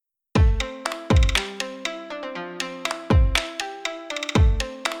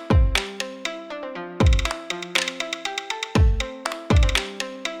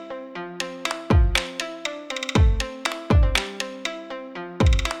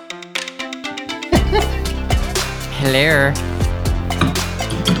Hello.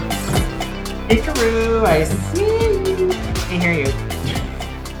 Hikaru, I see you. I hear you.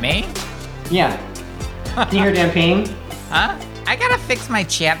 Me? Yeah. Can you hear Dan Ping? Huh? I gotta fix my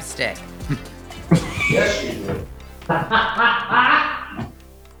chapstick. Yes, you do.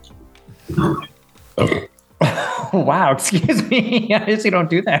 Wow, excuse me. I usually don't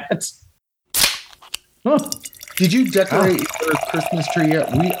do that. Did you decorate your Christmas tree yet?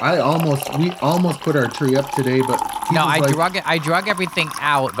 We almost put our tree up today, but No, I drug everything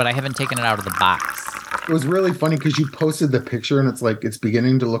out, but I haven't taken it out of the box. It was really funny because you posted the picture and it's like it's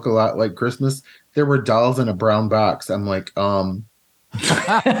beginning to look a lot like Christmas. There were dolls in a brown box. I'm like, No,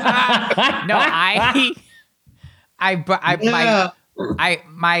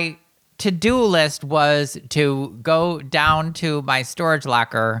 my to-do list was to go down to my storage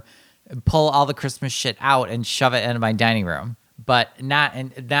locker, pull all the Christmas shit out, and shove it into my dining room. But not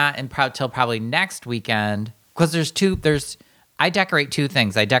till probably next weekend, because I decorate two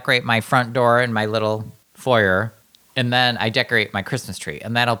things. I decorate my front door and my little foyer, and then I decorate my Christmas tree,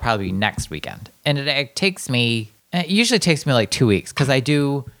 and that'll probably be next weekend. And it usually takes me like 2 weeks because I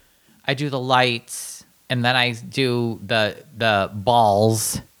do the lights, and then I do the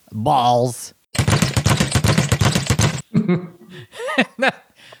balls. Because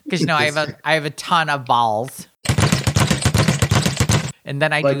I have a ton of balls, and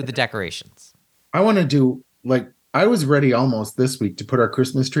then I do the decorations. I want to do I was ready almost this week to put our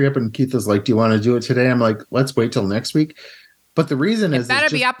Christmas tree up, and Keith was like, "Do you want to do it today?" I'm like, "Let's wait till next week." But the reason is it better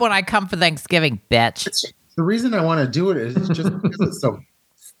be up when I come for Thanksgiving, bitch. The reason I want to do it is just because it's so.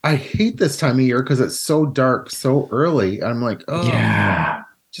 I hate this time of year because it's so dark so early. I'm like, oh yeah,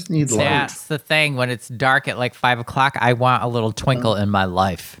 just need light. That's the thing. When it's dark at like 5 o'clock, I want a little twinkle in my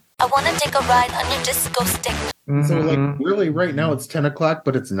life. I want to take a ride on your disco stick. Mm-hmm. So really right now it's 10 o'clock,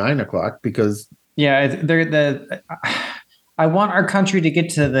 but it's 9 o'clock because. Yeah, I want our country to get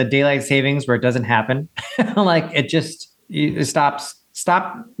to the daylight savings where it doesn't happen.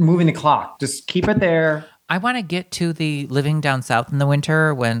 Stop moving the clock. Just keep it there. I want to get to the living down south in the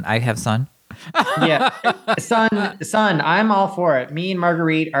winter when I have sun. Yeah, sun. I'm all for it. Me and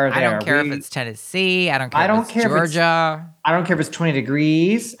Marguerite are there. I don't care if it's Tennessee. I don't care if it's Georgia. I don't care if it's 20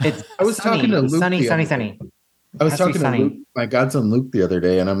 degrees. It's I was sunny, talking to Luke sunny. I was talking to Luke, my godson Luke the other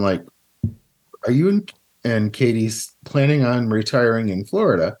day, and I'm like, "Are you and Katie's planning on retiring in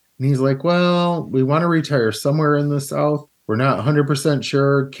Florida?" And he's like, "Well, we want to retire somewhere in the South. We're not 100%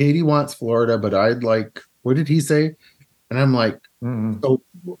 sure. Katie wants Florida, but I'd like." What did he say? And I'm like, So,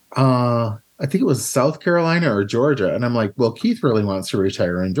 I think it was South Carolina or Georgia. And I'm like, well, Keith really wants to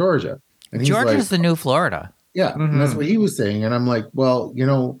retire in Georgia. And he's Georgia's the new Florida. Yeah, and that's what he was saying. And I'm like, well,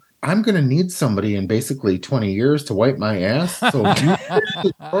 I'm going to need somebody in basically 20 years to wipe my ass. So if you go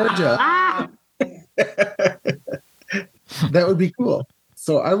to Georgia, that would be cool.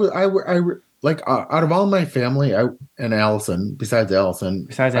 So I out of all my family, and Allison, besides Allison,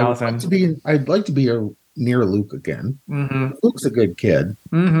 I'd like to be near Luke again. Mm-hmm. Luke's a good kid.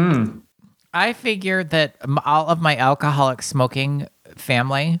 Mm-hmm. I figure that all of my alcoholic smoking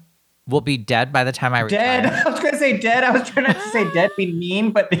family will be dead by the time I retire. Dead? I was going to say dead. I was trying not to say dead being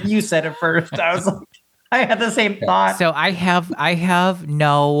mean, but you said it first. I was like, I had the same thought. So I have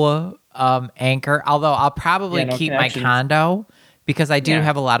no anchor, although I'll probably keep my condo because I do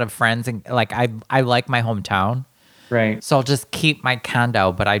have a lot of friends, and I like my hometown. Right. So I'll just keep my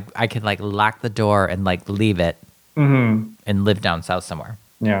condo, but I can lock the door and leave it and live down south somewhere.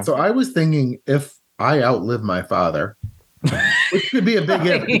 Yeah. So I was thinking if I outlive my father, which could be a big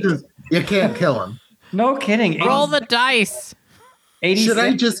if because you can't kill him. No kidding. Roll the dice. 86? Should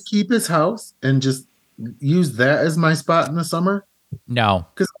I just keep his house and just use that as my spot in the summer? No.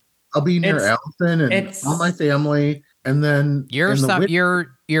 Because I'll be near Allison and all my family. And then your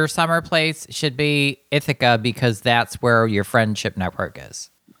summer place should be Ithaca because that's where your friendship network is.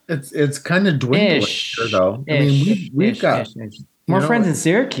 It's kind of dwindling here, though. I mean, we've got more friends in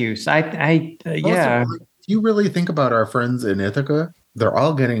Syracuse. Yeah. If you really think about our friends in Ithaca, they're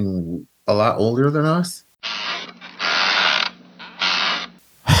all getting a lot older than us.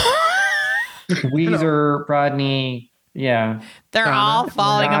 Weezer, Rodney, yeah. They're all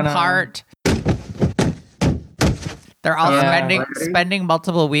falling apart. They're all spending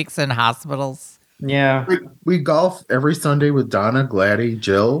multiple weeks in hospitals. Yeah. We golf every Sunday with Donna, Gladdy,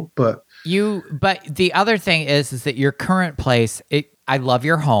 Jill, but the other thing is that your current place, I love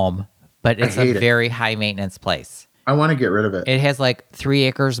your home, but it's a very high maintenance place. I want to get rid of it. It has 3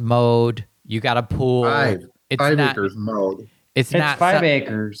 acres mowed. You got a pool. 5 acres mowed. It's not 5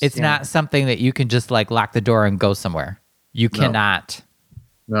 acres. It's not something that you can just lock the door and go somewhere. You cannot.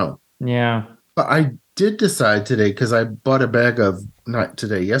 No. Yeah. But I did decide today because I bought a bag of not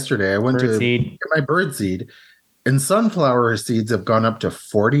today, yesterday. I went to Birdseed. get my bird seed, and sunflower seeds have gone up to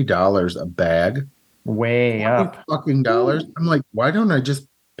 $40 a bag. Way up. Fucking dollars. I'm like, why don't I just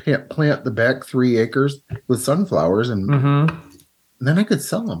plant the back 3 acres with sunflowers and then I could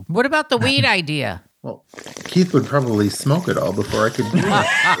sell them? What about the weed idea? Well, Keith would probably smoke it all before I could do it.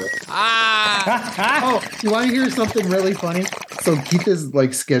 Oh, you want to hear something really funny? So Keith is like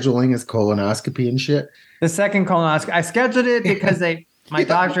scheduling his colonoscopy and shit. The second colonoscopy. I scheduled it because my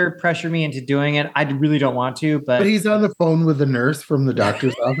doctor pressured me into doing it. I really don't want to, but he's on the phone with the nurse from the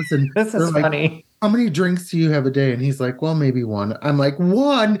doctor's office, and this is like, funny. How many drinks do you have a day? And he's like, well, maybe one. I'm like,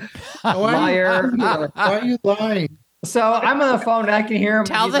 one? Liar. Why are you lying? So I'm on the phone and I can hear him.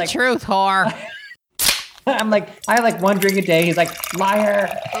 Tell the truth, whore. I'm like, I have like 1 drink a day. He's like, liar.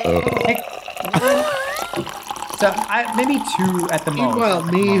 Like, so maybe 2 at the most. Meanwhile,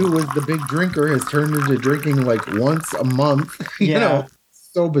 me, who was the big drinker, has turned into drinking like once a month. You know,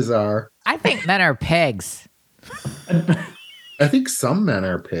 so bizarre. I think men are pigs. I think some men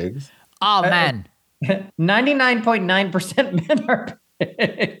are pigs. All men. 99.9% men are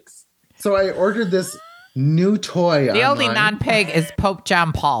pigs. So I ordered this new toy. The only online. non-pig is Pope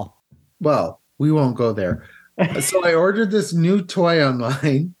John Paul. Well, we won't go there. So I ordered this new toy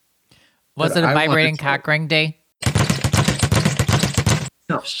online. Was it a vibrating cock ring day?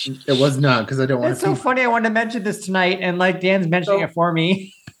 No, it was not because I don't want It's so funny. I wanted to mention this tonight, and like Dan's mentioning it for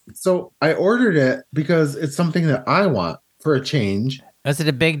me. So I ordered it because it's something that I want for a change. Was it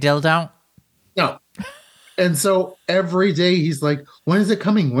a big dildo? No. And so every day he's like, when is it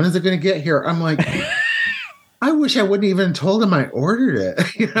coming? When is it going to get here? I'm like, I wish I wouldn't even told him I ordered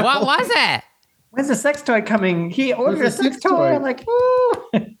it. You know? What was it? When's the sex toy coming? He ordered a sex toy. I'm like, ooh.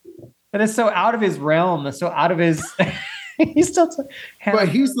 That is so out of his realm. So out of his. He's still. But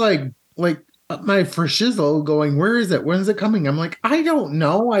he's like my for shizzle going, where is it? When's it coming? I'm like, I don't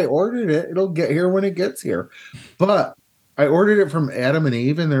know. I ordered it. It'll get here when it gets here. But I ordered it from Adam and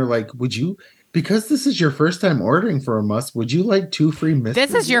Eve, and they're like, would you, because this is your first time ordering from us, would you like 2 free mystery?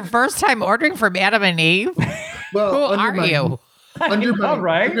 This is your first time ordering from Adam and Eve? Well, who are you? Under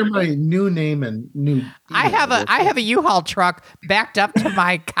my new name and new. I have a U-Haul truck backed up to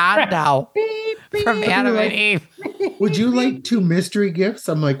my condo from Adam and Eve. Would you like 2 mystery gifts?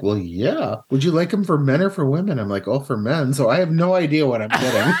 I'm like, well, yeah. Would you like them for men or for women? I'm like, oh, for men. So I have no idea what I'm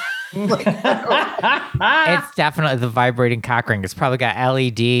getting. It's definitely the vibrating cock ring. It's probably got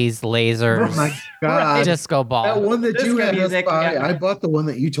LEDs, lasers, oh my God. disco ball. That one that you had us buy, I bought the one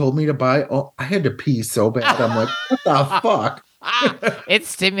that you told me to buy. Oh, I had to pee so bad. I'm like, what the fuck? It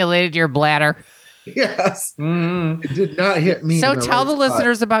stimulated your bladder. Yes. It did not hit me. So tell the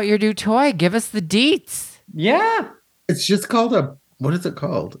listeners about your new toy. Give us the deets. Yeah. It's just called what is it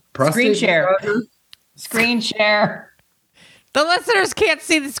called? Screen share. Screen share. The listeners can't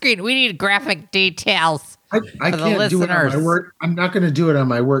see the screen. We need graphic details. I for can't the listeners. do it on my work. I'm not going to do it on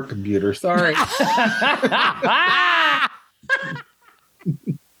my work computer. Sorry.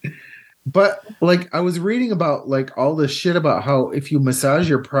 But like I was reading about like all this shit about how if you massage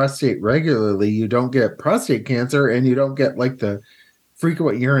your prostate regularly, you don't get prostate cancer and you don't get like the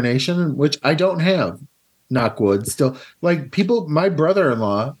frequent urination, which I don't have. Knock wood. Still, like people, my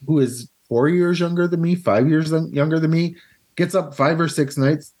brother-in-law, who is 4 years younger than me, 5 years younger than me, gets up 5 or 6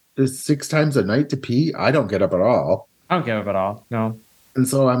 times a night to pee. I don't get up at all. I don't get up at all. No. And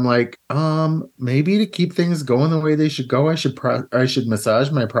so I'm like, maybe to keep things going the way they should go, I should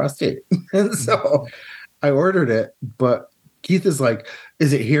massage my prostate. And so I ordered it, but Keith is like,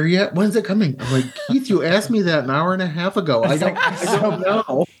 is it here yet? When's it coming? I'm like, Keith, you asked me that an hour and a half ago. I don't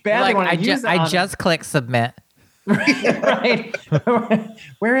know. Like, I just click submit. Right.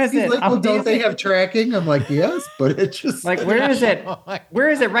 Where is He's it? like, well, don't they have tracking? I'm like, yes, but it just like, where is it? Where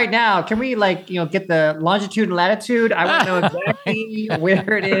is it right now? Can we like, get the longitude and latitude? I want to know exactly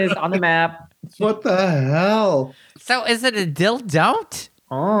where it is on the map. What the hell? So is it a dildo?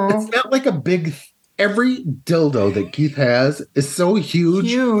 Oh, it's not like a big. Every dildo that Keith has is so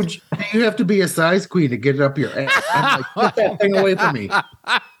huge. You have to be a size queen to get it up your ass. I'm like, get that thing away from me.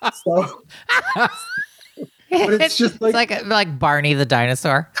 So. But it's just like Barney the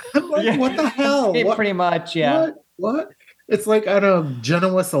dinosaur. I'm like, what the hell? Pretty much, yeah. What? It's like on a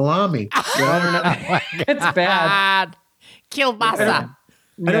Genoa salami. I don't know. It's bad. Kielbasa.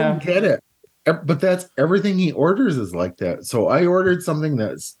 I don't get it. But that's everything he orders is like that. So I ordered something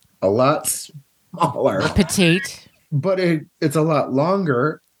that's a lot smaller. Petite. But it's a lot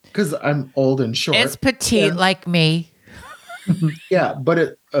longer because I'm old and short. It's petite like me. Yeah, but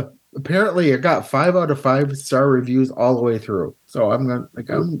it apparently it got 5 out of 5 star reviews all the way through. So I'm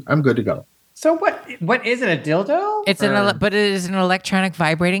good to go. So what is it? A dildo? It's but it is an electronic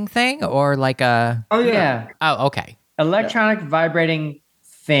vibrating thing, or like a. Oh yeah. Oh, okay. Electronic vibrating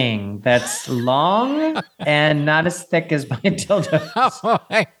thing that's long and not as thick as my dildo. Oh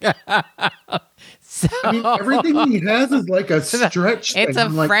my god! So, I mean, everything he has is like a stretch. It's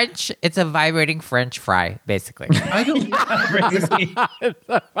thing. It's a vibrating French fry, basically. I don't.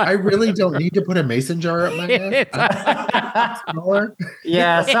 I really don't need to put a mason jar up my ass. Smaller.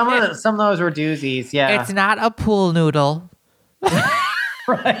 Yeah, some of those were doozies. Yeah, It's not a pool noodle.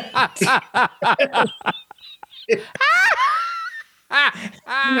 right.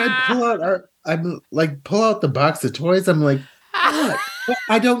 I'm like pull out the box of toys. I'm like, what?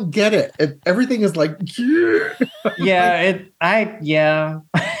 I don't get it. Everything is like, Yeah,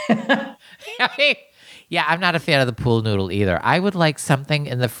 Yeah, I'm not a fan of the pool noodle either. I would like something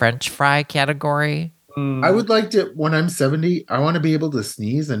in the French fry category. I would like to, when I'm 70, I want to be able to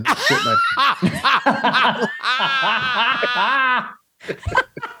sneeze and shit my.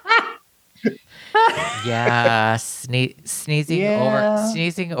 Yeah, sneezing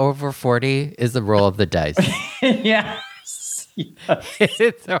over 40 is the roll of the dice. Yes.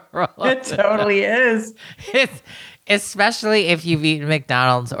 It's a roll. It totally is. It's especially if you've eaten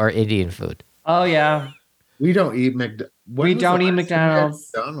McDonald's or Indian food. Oh yeah. We don't eat We don't eat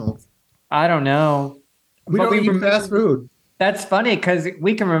McDonald's. I don't know. We don't eat fast food. That's funny because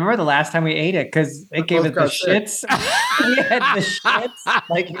we can remember the last time we ate it because it gave us the shits. We had the shits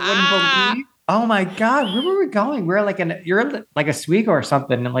like you wouldn't believe. Oh my god, where were we going? We were like you're in like Oswego or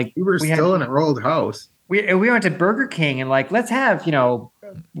something, and like we were still in our old house. We went to Burger King and like let's have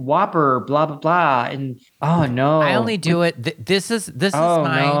Whopper blah blah blah, and oh no, I only do it. This is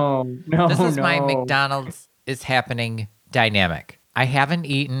my McDonald's is happening dynamic. I haven't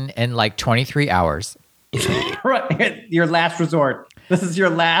eaten in like 23 hours. Right, your last resort. This is your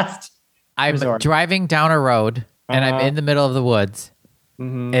last. I'm resort. Driving down a road and I'm in the middle of the woods,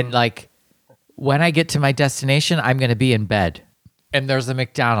 and like. When I get to my destination, I'm going to be in bed, and there's a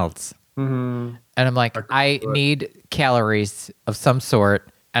McDonald's, and I'm like, I need calories of some sort,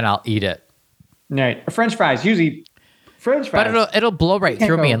 and I'll eat it. Right, French fries, usually French fries, but it'll blow right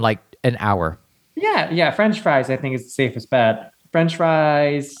through me in like an hour. Yeah, French fries. I think is the safest bet. French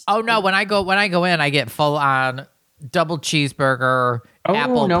fries. Oh no, when I go in, I get full on double cheeseburger,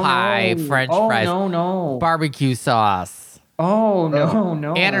 apple pie, French fries, barbecue sauce. Oh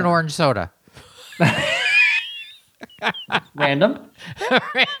no, and an orange soda. Random.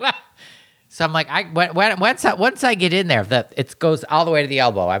 So I'm like, once I get in there, it goes all the way to the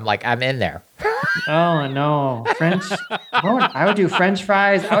elbow. I'm like, I'm in there. Oh no, French. I would do French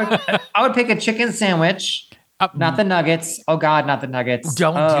fries. I would pick a chicken sandwich, not the nuggets. Oh God, not the nuggets.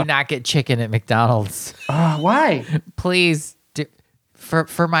 Do not get chicken at McDonald's. Why? Please,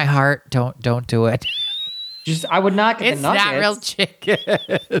 for my heart, don't do it. I would not get the nuggets. It's not real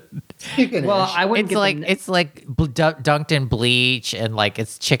chicken. Well, I wouldn't. It's like dunked in bleach and like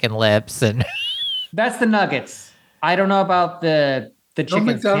it's chicken lips and. That's the nuggets. I don't know about the chicken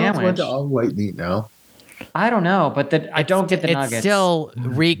McDonald's sandwich. Went to all white meat now. I don't know, but I don't get the nuggets. It's still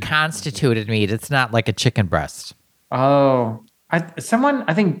reconstituted meat. It's not like a chicken breast. Oh, I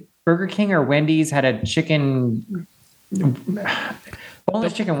think Burger King or Wendy's had a chicken.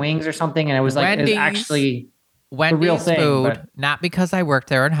 Boneless chicken wings or something, and it was like it was actually Wendy's the real thing, food. Not because I worked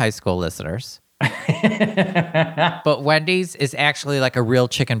there in high school, listeners, but Wendy's is actually like a real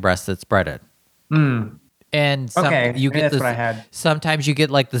chicken breast that's breaded. And you get that's what I had. Sometimes you get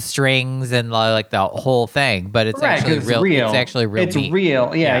like the strings and like the whole thing, but it's actually real. It's actually real. It's meat.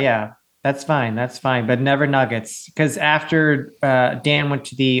 real. Yeah. That's fine. But never nuggets. Because after Dan went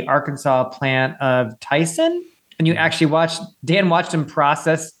to the Arkansas plant of Tyson. And you actually Dan watched him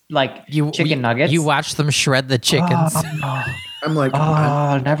process like chicken nuggets. You watched them shred the chickens. I'm like,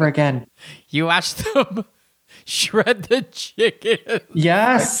 never again. You watched them shred the chicken.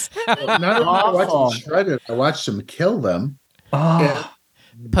 Yes. Not only I watched them shred it, I watched them kill them.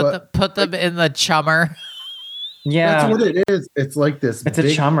 Put them in the chummer. Yeah. That's what it is. It's like this. It's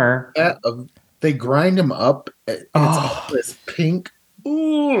a chummer. They grind them up. It's all this pink.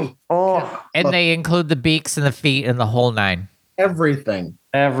 Ooh. Oh. And they include the beaks and the feet and the whole nine. Everything.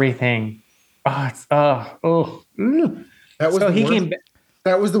 Oh, it's That was so he came.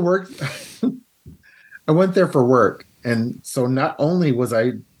 That was the work. I went there for work, and so not only was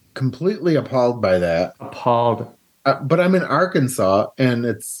I completely appalled by that, but I'm in Arkansas, and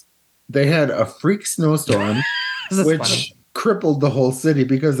they had a freak snowstorm, which crippled the whole city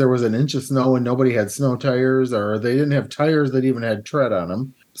because there was an inch of snow and nobody had snow tires, or they didn't have tires that even had tread on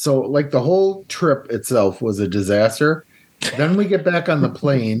them. So like the whole trip itself was a disaster. Then we get back on the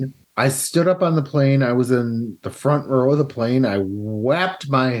plane I stood up on the plane. I was in the front row of the plane. I whapped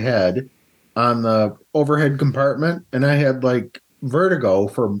my head on the overhead compartment, and I had like vertigo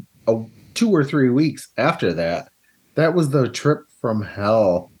for 2 or 3 weeks after that. That was the trip from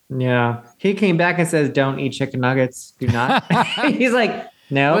hell. Yeah. He came back and says, don't eat chicken nuggets. Do not. He's like,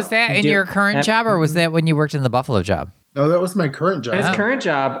 no. Was that in your current job, or was that when you worked in the Buffalo job? No, that was my current job. His current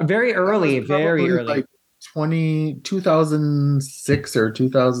job. Very early. Very early. Like 2006 or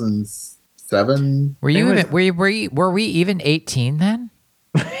 2007. Were we even 18 then?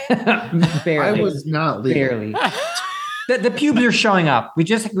 Barely. I was not legal. Barely. The pubes are showing up. We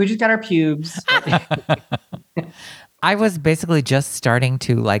just got our pubes. I was basically just starting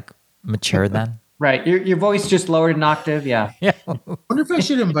to like mature then. Right. Your voice just lowered an octave. Yeah. Yeah. I wonder if I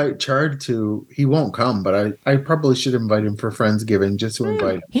should invite Chard to. He won't come, but I probably should invite him for Friendsgiving just to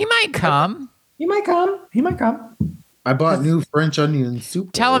invite him. He might come. He might come. I bought new French onion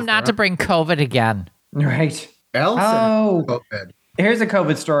soup. Tell him not to bring COVID again. Right. Allison. Oh. COVID. Here's a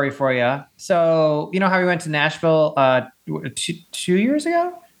COVID story for you. So, you know how we went to Nashville 2 years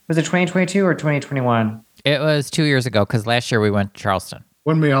ago? Was it 2022 or 2021? It was 2 years ago because last year we went to Charleston.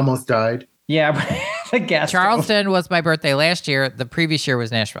 When we almost died. Yeah, I guess. Charleston was my birthday last year. The previous year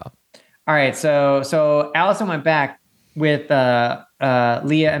was Nashville. All right, so Allison went back with Leah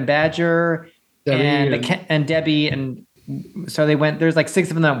and Badger and Debbie, and so they went. There's like 6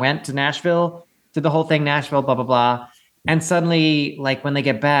 of them that went to Nashville, did the whole thing, Nashville, blah blah blah, and suddenly, like when they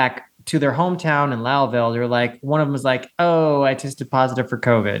get back to their hometown in Lowville, they're like, one of them was like, "Oh, I tested positive for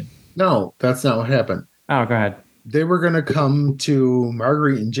COVID." No, that's not what happened. Oh, go ahead. They were going to come to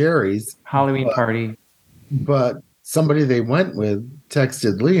Marguerite and Jerry's Halloween party. But somebody they went with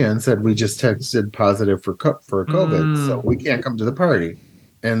texted Leah and said, we just tested positive for COVID, so we can't come to the party.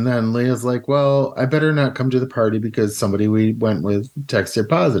 And then Leah's like, well, I better not come to the party because somebody we went with texted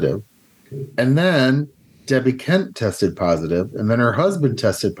positive. And then Debbie Kent tested positive, and then her husband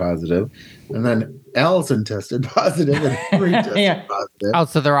tested positive, and then Allison tested positive, and Henry tested positive. Oh,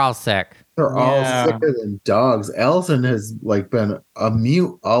 so they're all sick. They're all sicker than dogs. Allison has like been a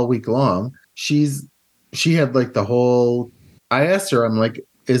mute all week long. She had like the whole. I asked her, I'm like,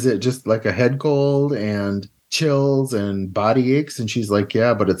 is it just like a head cold and chills and body aches? And she's like,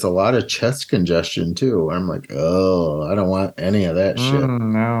 yeah, but it's a lot of chest congestion too. I'm like, oh, I don't want any of that shit.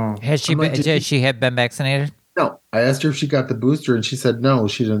 No. Has she been vaccinated? No. I asked her if she got the booster, and she said no.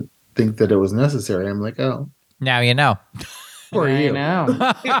 She didn't think that it was necessary. I'm like, oh, now you know. For you. Know.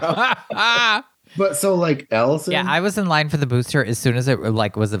 But so like Allison. Yeah, I was in line for the booster as soon as it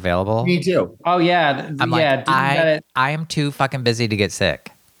like was available. Me too. Oh yeah. I'm like, I am too fucking busy to get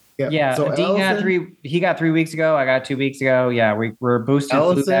sick. Yeah. So Dean got 3. He got 3 weeks ago. I got 2 weeks ago. Yeah, we're boosted,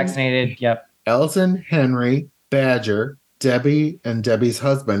 flu vaccinated. Yep. Allison, Henry, Badger, Debbie, and Debbie's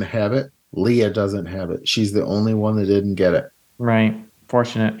husband have it. Leah doesn't have it. She's the only one that didn't get it. Right.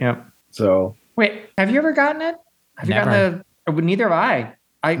 Fortunate. Yep. So wait, have you ever gotten it? Have you gotten the? Neither have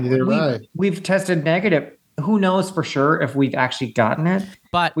I. We've tested negative. Who knows for sure if we've actually gotten it?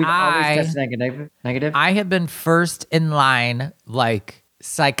 But we've always tested negative. I have been first in line, like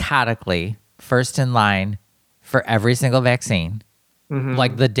psychotically, first in line for every single vaccine. Mm-hmm.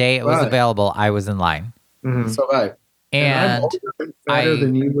 Like the day it was available, I was in line. Mm-hmm. So have I. And I'm older and fatter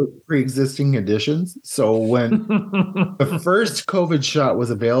than you with pre-existing conditions. So when the first COVID shot was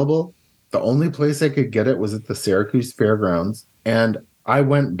available, the only place I could get it was at the Syracuse Fairgrounds. And I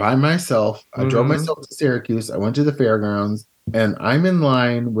went by myself. I drove myself to Syracuse. I went to the fairgrounds, and I'm in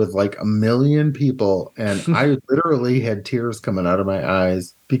line with like 1 million people. And I literally had tears coming out of my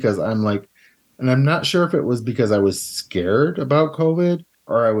eyes because I'm like, and I'm not sure if it was because I was scared about COVID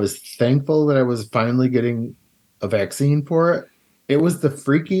or I was thankful that I was finally getting a vaccine for it. It was the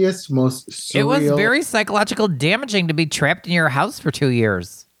freakiest, most surreal. It was very psychological damaging to be trapped in your house for 2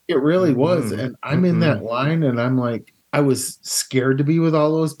 years. It really was. And I'm in that line, and I'm like, I was scared to be with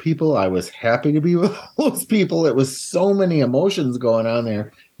all those people. I was happy to be with all those people. It was so many emotions going on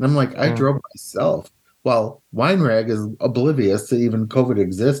there. And I'm like, I drove myself. Well, Weinrag is oblivious to even COVID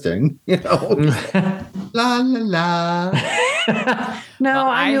existing, you know. La la la. No, well,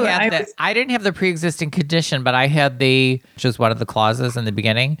 I didn't have the pre-existing condition, but I had which was one of the clauses in the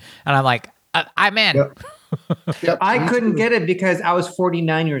beginning, and I'm like, I'm in. Yep. I couldn't get it because I was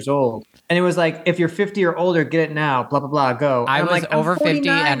 49 years old, and it was like, if you're 50 or older, get it now. Blah blah blah. Go. I was like, over 50,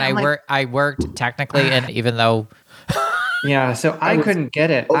 and I worked technically, and even though. Yeah, so I couldn't get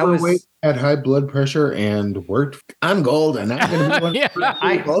it. I was had high blood pressure and worked. I'm golden. I'm going to be one.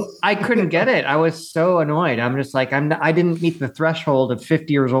 I couldn't get it. I was so annoyed. I'm just like, I didn't meet the threshold of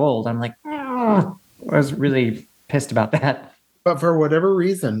 50 years old. I'm like, I was really pissed about that. But for whatever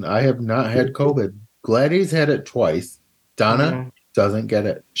reason, I have not had COVID. Gladys had it twice. Donna doesn't get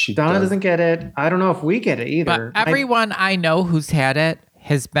it. Donna doesn't get it. I don't know if we get it either. But everyone I know who's had it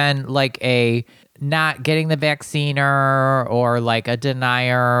has been like a not getting the vaccine or like a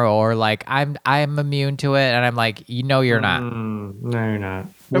denier or like I'm immune to it, and I'm like, you're not. No, you're not.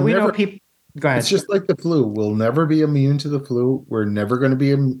 But we know people. Go ahead. It's just like the flu. We'll never be immune to the flu. We're never going to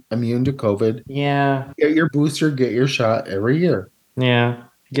be immune to COVID. Yeah. Get your booster, get your shot every year. Yeah.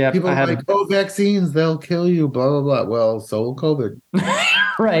 Yeah. People are like, oh, vaccines, they'll kill you, blah, blah, blah. Well, so will COVID.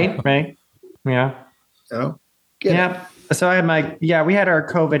 Right. Yeah. Get it. So I had we had our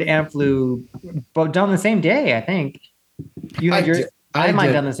COVID and flu both done the same day, I think. You had yours. I had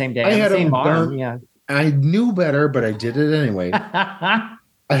mine done the same day. I had the same them arm. done. Yeah. I knew better, but I did it anyway. I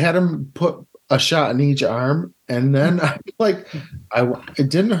had them put a shot in each arm, and then it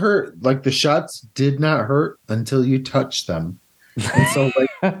didn't hurt. Like the shots did not hurt until you touch them. And so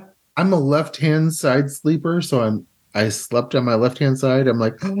I'm a left-hand side sleeper, so I slept on my left-hand side. I'm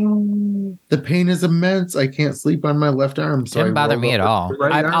like, oh, the pain is immense. I can't sleep on my left arm. So Didn't bother me at all.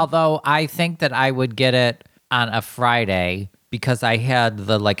 Right although I think that I would get it on a Friday because I had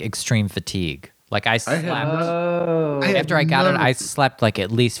the like extreme fatigue. Like I slept. After I got it, I slept like at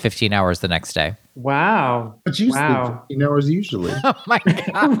least 15 hours the next day. Wow. But you sleep 15 hours usually. Oh my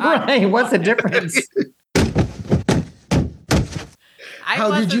God. Right. What's the difference? I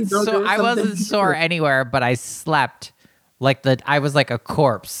wasn't sore anywhere, but I slept I was like a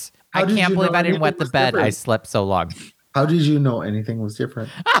corpse. I can't believe I didn't wet the bed. I slept so long. How did you know anything was different?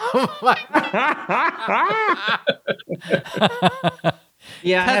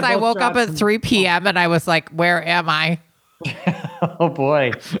 Yeah, because I woke up at 3 p.m. and I was like, where am I? Oh,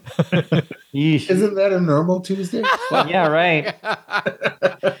 boy. Isn't that a normal Tuesday? Yeah, right.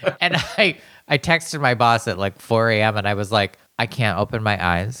 And I texted my boss at like 4 a.m. and I was like, I can't open my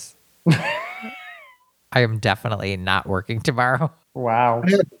eyes. I am definitely not working tomorrow. Wow.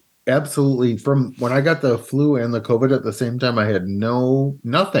 Absolutely. From when I got the flu and the COVID at the same time, I had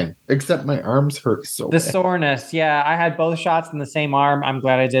nothing except my arms hurt so bad. Soreness. Yeah, I had both shots in the same arm. I'm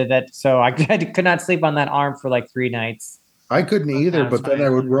glad I did that. So I could not sleep on that arm for like 3 nights. I couldn't either, but then I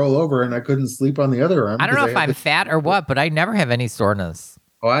would roll over and I couldn't sleep on the other arm. I don't know if I'm fat or what, but I never have any soreness.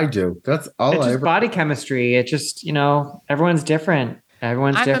 Oh, I do. That's all it's just body chemistry. It just, everyone's different. I'm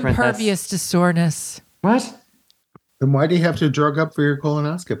impervious to soreness. What? Then why do you have to drug up for your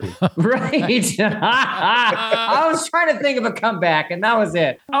colonoscopy? Right. I was trying to think of a comeback, and that was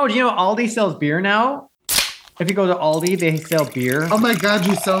it. Oh, do you know Aldi sells beer now? If you go to Aldi, they sell beer. Oh my God,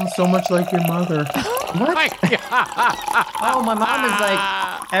 you sound so much like your mother. What? Oh my God. Oh, my mom is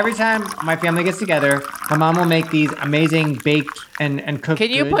like, every time my family gets together, my mom will make these amazing baked and cooked. Can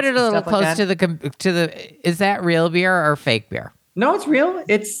you put it a little close to the? Is that real beer or fake beer? No, it's real.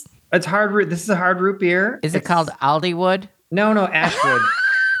 It's hard root. This is a hard root beer. Is it called Aldi Wood? No, Ashwood.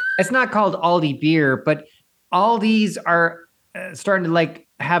 It's not called Aldi beer, but Aldi's are starting to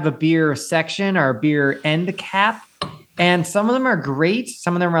have a beer section or a beer end cap. And some of them are great.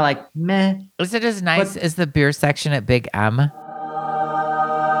 Some of them are like, meh. Is it as nice as the beer section at Big M?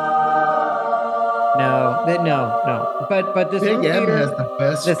 No. But this Big M beer has the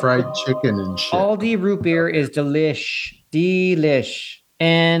best fried chicken and shit. Aldi root beer is delish.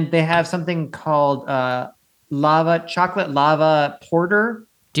 And they have something called chocolate lava porter.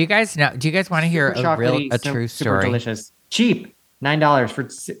 Do you guys want to hear a true story? Super delicious. Cheap. $9 for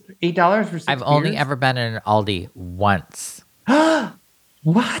 $8 for 6 I've only ever been in an Aldi once.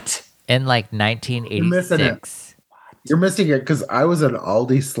 What? In 1986. You're missing it because I was an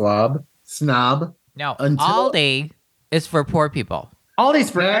Aldi snob. No, Aldi is for poor people. Aldi's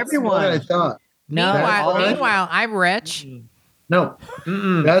for everyone. What I thought. No. Meanwhile, I'm rich. No,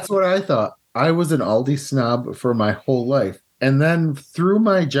 that's what I thought. I was an Aldi snob for my whole life. And then through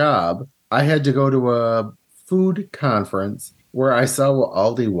my job, I had to go to a food conference where I saw what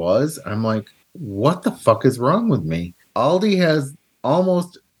Aldi was. I'm like, what the fuck is wrong with me? Aldi has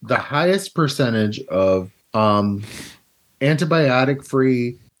almost the highest percentage of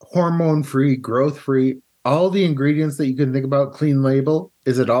antibiotic-free, hormone-free, growth-free, all the ingredients that you can think about, clean label,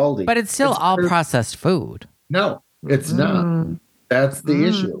 is at Aldi. But it's still all processed food. No, it's not. That's the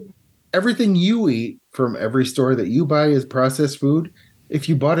issue. Everything you eat from every store that you buy is processed food. If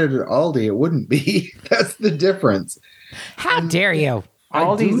you bought it at Aldi, it wouldn't be. That's the difference. How dare you?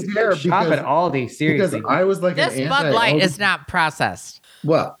 Aldi's shop at Aldi, seriously. Because I was like, this Bud Light is not processed.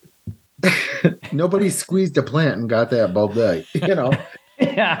 Well, nobody squeezed a plant and got that Bud Light,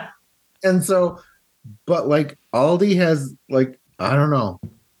 Yeah. And so, but Aldi has I don't know.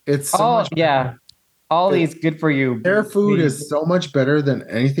 It's so much. Yeah. Aldi's good for you. Their food is so much better than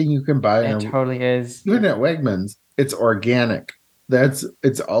anything you can buy. It totally is. Even at Wegmans, it's organic. It's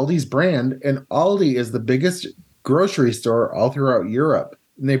Aldi's brand, and Aldi is the biggest grocery store all throughout Europe.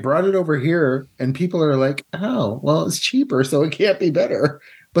 And they brought it over here, and people are like, "Oh, well, it's cheaper, so it can't be better."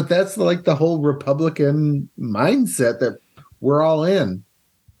 But that's like the whole Republican mindset that we're all in.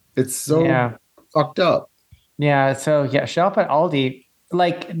 It's so fucked up. Yeah. So shop at Aldi.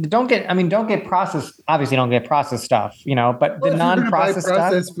 Like, don't get processed. Obviously, don't get processed stuff, but the non-processed stuff.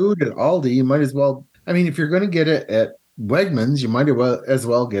 Processed food at Aldi, you might as well. I mean, if you're going to get it at Wegmans, you might as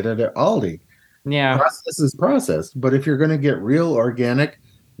well get it at Aldi. Yeah. Process is processed. But if you're going to get real organic,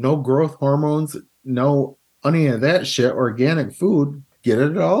 no growth hormones, no any of that shit, organic food, get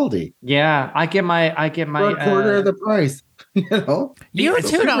it at Aldi. Yeah. I get my for a quarter of the price. You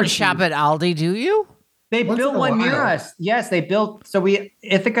two don't shop at Aldi, do you? They built one near us. Yes, they built. So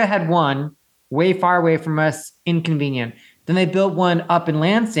Ithaca had one way far away from us, inconvenient. Then they built one up in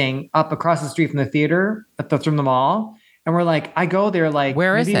Lansing, up across the street from the theater, from the mall. And we're like, I go there like.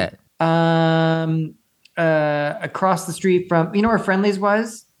 Where is it? Across the street from, where Friendly's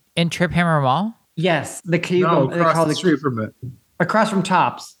was? In Trip Hammer Mall? Yes. Across the street from it. Across from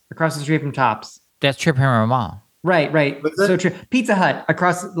Tops. Across the street from Tops. That's Trip Hammer Mall. Right. So true. Pizza Hut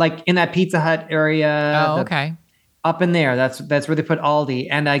across, like in that Pizza Hut area. Oh, okay. Up in there. That's where they put Aldi.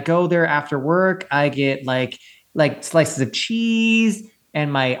 And I go there after work. I get like slices of cheese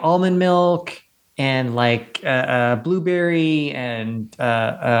and my almond milk and like blueberry and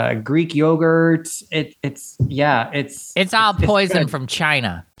Greek yogurt. It's all poison from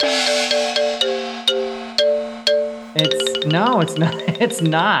China. No, it's not. It's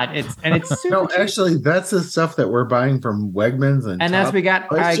not. It's super. No, actually, that's the stuff that we're buying from Wegmans and that's I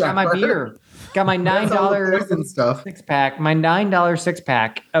got my beer. Got my $9 stuff 6-pack. My $9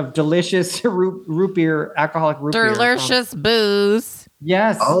 6-pack of delicious root beer, alcoholic root beer. Delicious booze.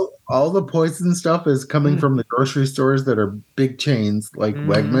 Yes. All the poison stuff is coming from the grocery stores that are big chains like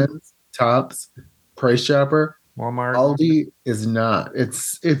Wegmans, Tops, Price Chopper. Walmart. Aldi is not.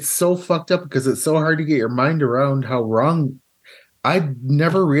 It's so fucked up because it's so hard to get your mind around how wrong. I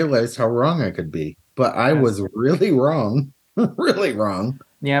never realized how wrong I could be, but I was really wrong. Really wrong.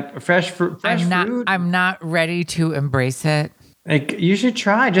 Yep. Fresh fruit. I'm not ready to embrace it. Like, you should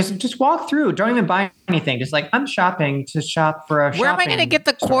try. Just walk through. Don't even buy anything. Just like, I'm shopping to shop for a. Where am I going to get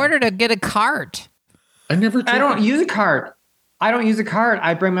the quarter to get a cart? I don't use a cart.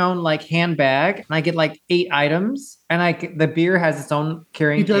 I bring my own like handbag, and I get like 8 items, and the beer has its own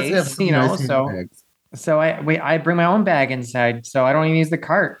carrying case, nice so I bring my own bag inside, so I don't even use the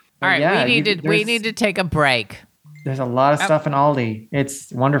cart. All right, we need to take a break. There's a lot of stuff in Aldi.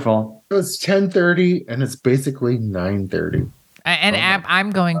 It's wonderful. So it's 10:30, and it's basically 9:30. And I'm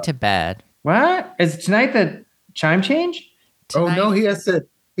going to bed. What? Is tonight the chime change? Tonight? Oh no, he has to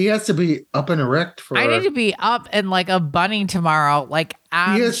be up and erect for. I need to be up and like a bunny tomorrow. Like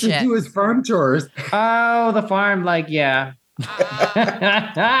he has to do his farm chores. Oh, the farm, like yeah.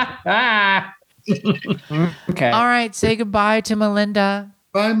 Okay. All right. Say goodbye to Melinda.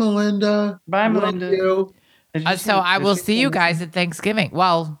 Bye, Melinda. Bye, Melinda. Love you. So I will see you guys at Thanksgiving.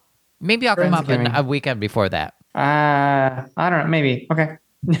 Well, maybe I'll come up in a weekend before that. I don't know. Maybe. Okay.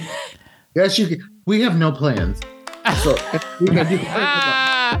 Yes, you can. We have no plans. So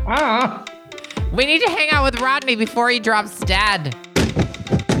we need to hang out with Rodney before he drops dead.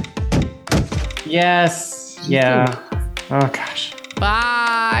 Yes. Yeah. Oh gosh.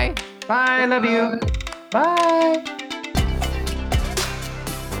 Bye. Bye. Love you. Bye.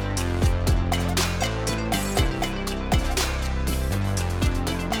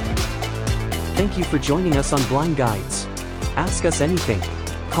 Thank you for joining us on Blime Guides. Ask us anything.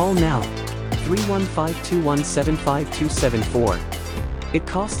 Call now. 315-217-5274. It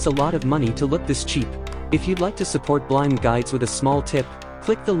costs a lot of money to look this cheap. If you'd like to support Blime Guides with a small tip,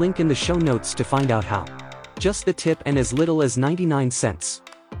 click the link in the show notes to find out how. Just the tip and as little as 99 cents.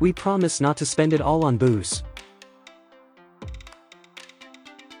 We promise not to spend it all on booze.